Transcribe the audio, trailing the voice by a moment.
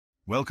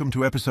Welcome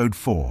to Episode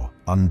 4,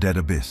 Undead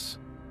Abyss,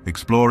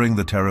 exploring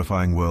the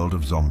terrifying world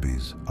of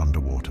zombies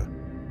underwater.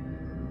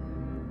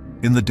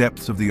 In the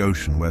depths of the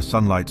ocean, where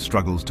sunlight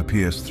struggles to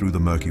pierce through the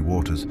murky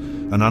waters,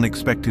 an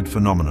unexpected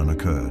phenomenon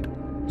occurred.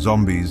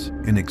 Zombies,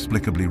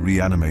 inexplicably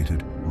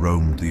reanimated,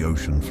 roamed the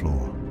ocean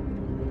floor.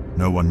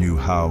 No one knew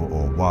how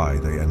or why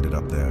they ended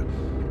up there,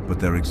 but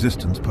their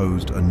existence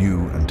posed a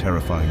new and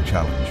terrifying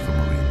challenge for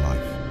marine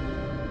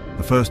life.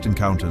 The first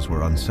encounters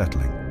were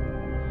unsettling.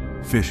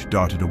 Fish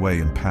darted away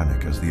in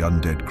panic as the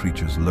undead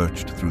creatures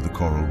lurched through the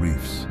coral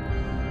reefs,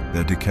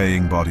 their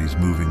decaying bodies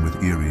moving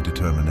with eerie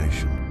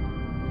determination.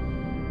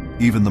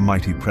 Even the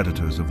mighty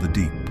predators of the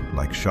deep,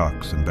 like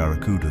sharks and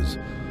barracudas,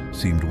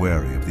 seemed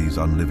wary of these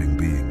unliving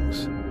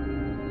beings.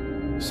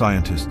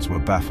 Scientists were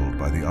baffled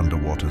by the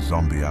underwater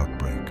zombie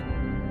outbreak.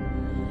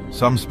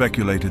 Some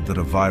speculated that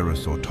a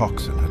virus or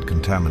toxin had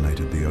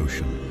contaminated the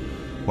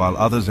ocean, while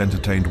others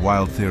entertained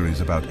wild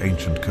theories about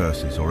ancient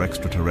curses or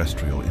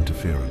extraterrestrial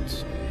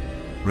interference.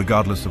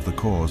 Regardless of the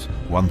cause,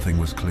 one thing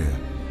was clear.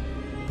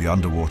 The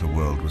underwater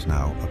world was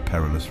now a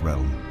perilous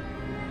realm.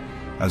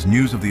 As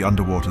news of the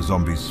underwater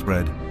zombies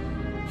spread,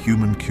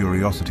 human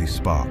curiosity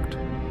sparked.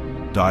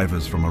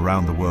 Divers from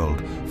around the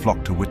world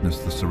flocked to witness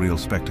the surreal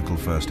spectacle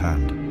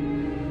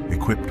firsthand.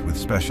 Equipped with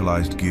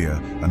specialized gear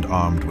and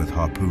armed with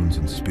harpoons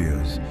and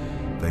spears,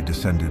 they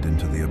descended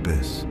into the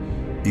abyss,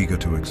 eager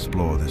to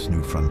explore this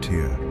new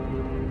frontier.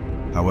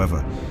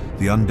 However,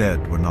 the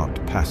undead were not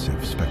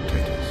passive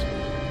spectators.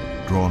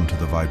 Drawn to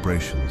the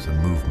vibrations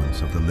and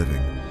movements of the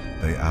living,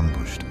 they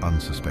ambushed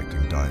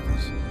unsuspecting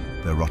divers,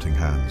 their rotting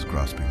hands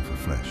grasping for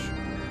flesh.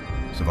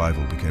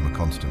 Survival became a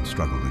constant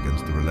struggle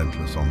against the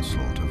relentless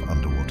onslaught of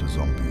underwater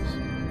zombies.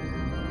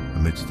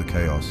 Amidst the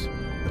chaos,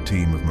 a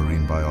team of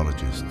marine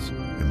biologists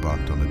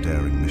embarked on a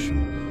daring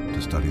mission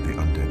to study the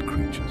undead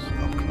creatures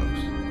up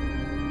close.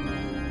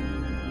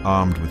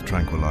 Armed with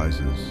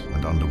tranquilizers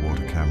and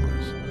underwater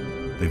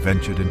cameras, they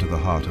ventured into the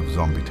heart of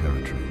zombie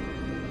territory,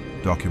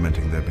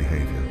 documenting their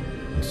behavior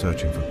and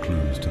searching for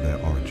clues to their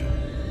origin.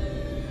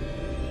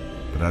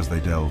 But as they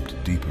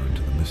delved deeper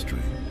into the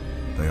mystery,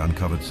 they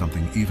uncovered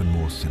something even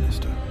more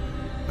sinister,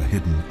 a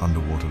hidden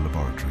underwater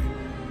laboratory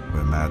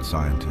where mad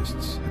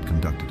scientists had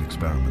conducted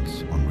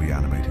experiments on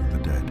reanimating the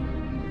dead.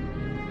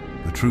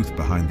 The truth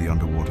behind the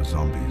underwater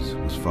zombies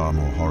was far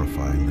more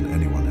horrifying than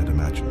anyone had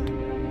imagined.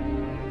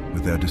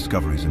 With their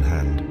discoveries in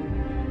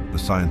hand, the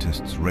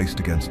scientists raced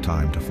against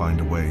time to find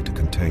a way to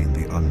contain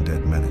the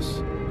undead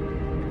menace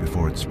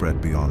before it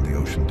spread beyond the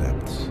ocean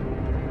depths.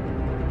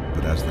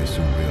 But as they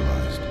soon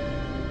realized,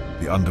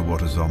 the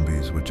underwater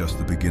zombies were just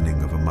the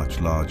beginning of a much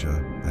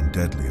larger and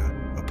deadlier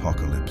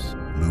apocalypse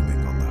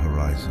looming on the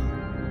horizon.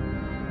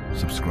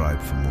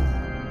 Subscribe for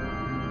more.